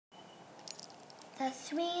The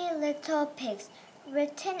Three Little Pigs,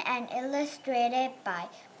 written and illustrated by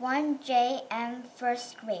 1J M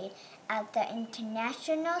first grade at the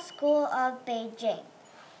International School of Beijing.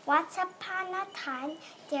 Once upon a time,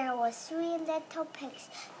 there were three little pigs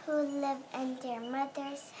who lived in their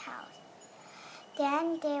mother's house.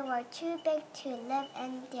 Then they were too big to live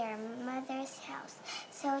in their mother's house,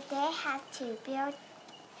 so they had to build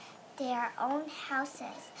their own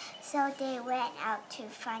houses. So they went out to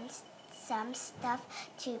find some stuff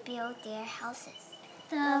to build their houses.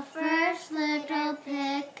 The first little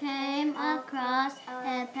pig came across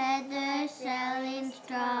a peddler selling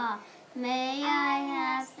straw. May I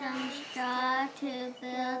have some straw to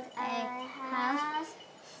build a house?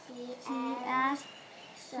 He asked.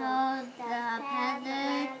 So the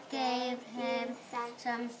peddler gave him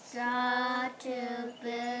some straw to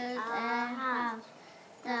build a house.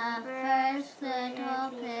 The first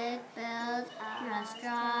little pig built a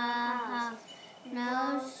straw house.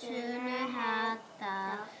 No sooner had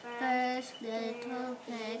the first little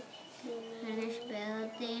pig finished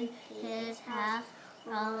building his house,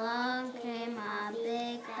 along came a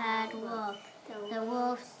big bad wolf. The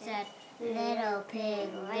wolf said, little pig,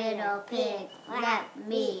 let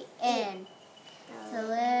me in." The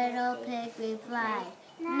little pig replied,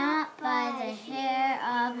 "Not by the hair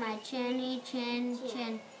of my chinny chin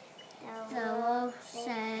chin." The wolf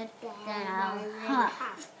said, "Then I'll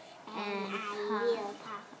huff and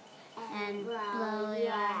puff and blow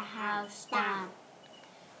your house down."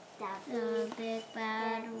 The big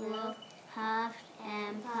bad wolf huffed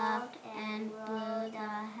and puffed and blew the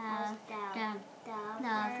house down.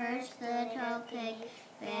 The first little pig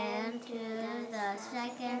ran to the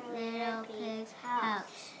second little pig's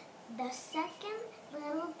house. The second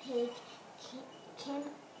little pig came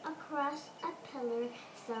across a peddler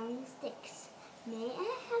selling sticks. "May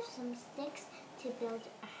I have some sticks to build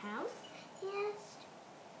a house?" he asked.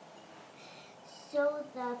 So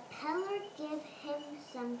the peddler gave him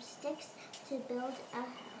some sticks to build a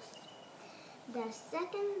house. The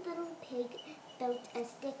second little pig built a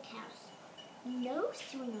stick house. No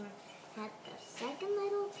sooner had the second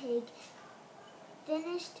little pig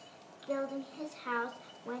finished building his house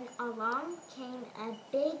when along came a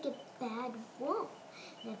big bad wolf.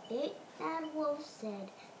 The big bad wolf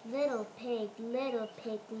said, little pig,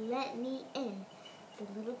 let me in." The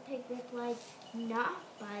little pig replied, "Not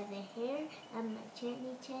by the hair of my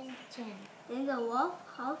chinny chin chin." Then the wolf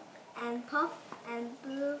huffed and puffed and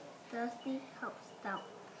blew the stick house down.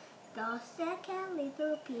 The second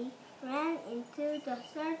little pig ran into the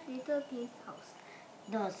third little pig's house.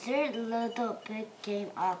 The third little pig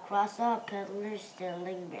came across a peddler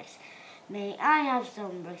selling bricks. "May I have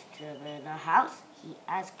some bricks to build a house?" he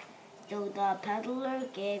asked. So the peddler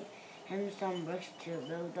gave him some bricks to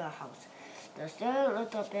build a house. The third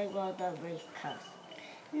little pig built a brick house.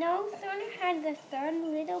 No sooner had the third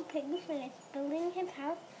little pig finished building his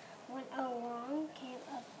house when along came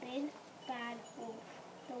a big bad wolf.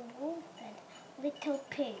 The wolf said, little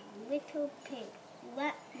pig,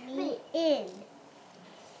 let me in."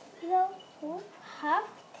 The wolf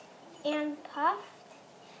huffed and puffed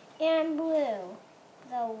and blew.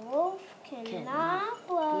 The wolf cannot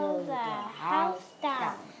blow the house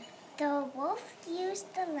down. The wolf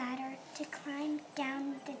used the ladder to climb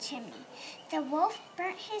down the chimney. The wolf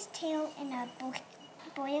burnt his tail in a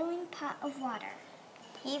boiling pot of water.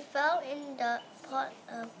 He fell in the pot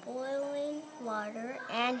of boiling water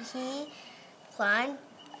and he climbed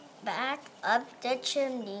back up the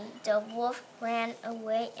chimney. The wolf ran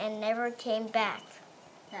away and never came back.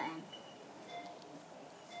 The end.